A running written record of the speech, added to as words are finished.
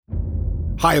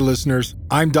Hi, listeners.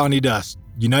 I'm Donnie Dust,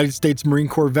 United States Marine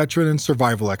Corps veteran and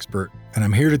survival expert, and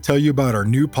I'm here to tell you about our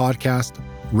new podcast,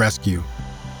 Rescue.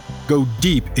 Go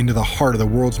deep into the heart of the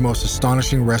world's most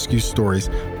astonishing rescue stories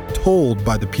told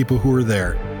by the people who were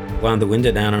there. Wound the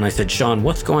window down and I said, Sean,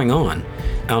 what's going on?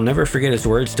 I'll never forget his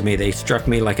words to me. They struck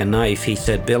me like a knife. He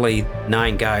said, Billy,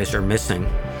 9 guys are missing,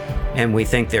 and we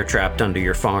think they're trapped under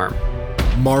your farm.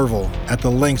 Marvel at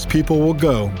the lengths people will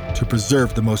go to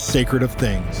preserve the most sacred of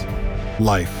things,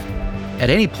 life.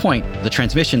 At any point, the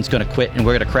transmission's going to quit and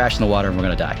we're going to crash in the water and we're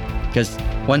going to die. Because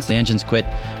once the engines quit,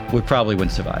 we probably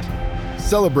wouldn't survive.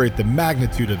 Celebrate the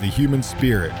magnitude of the human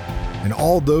spirit and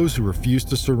all those who refuse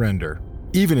to surrender,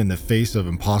 even in the face of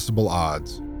impossible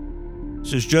odds.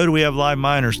 Says, Joe, do we have live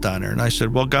miners down there? And I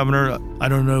said, well, Governor, I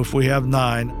don't know if we have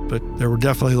 9, but there were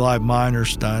definitely live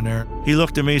miners down there. He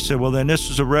looked at me and said, well, then this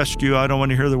is a rescue. I don't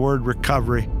want to hear the word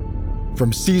recovery.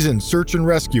 From seasoned search and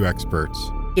rescue experts.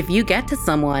 If you get to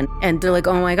someone and they're like,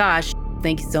 oh my gosh,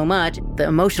 thank you so much, the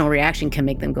emotional reaction can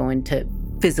make them go into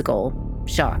physical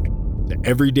shock. To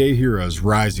everyday heroes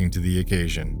rising to the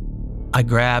occasion. I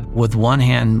grab with one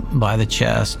hand by the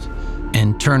chest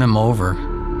and turn him over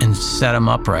and set him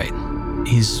upright.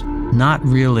 He's not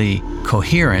really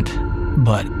coherent,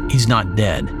 but he's not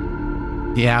dead.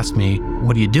 He asked me,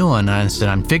 what are you doing? And I said,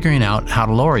 I'm figuring out how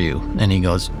to lower you. And he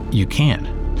goes, you can't.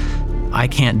 I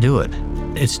can't do it.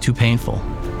 It's too painful.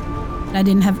 I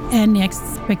didn't have any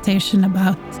expectation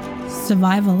about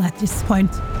survival at this point,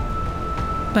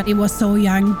 but it was so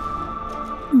young.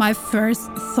 My first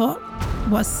thought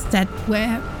was that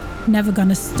we're never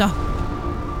gonna stop.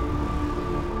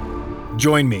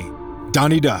 Join me,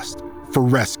 Donnie Dust, for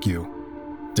Rescue.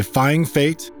 Defying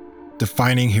fate,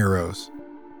 defining heroes.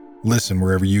 Listen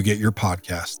wherever you get your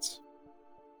podcasts.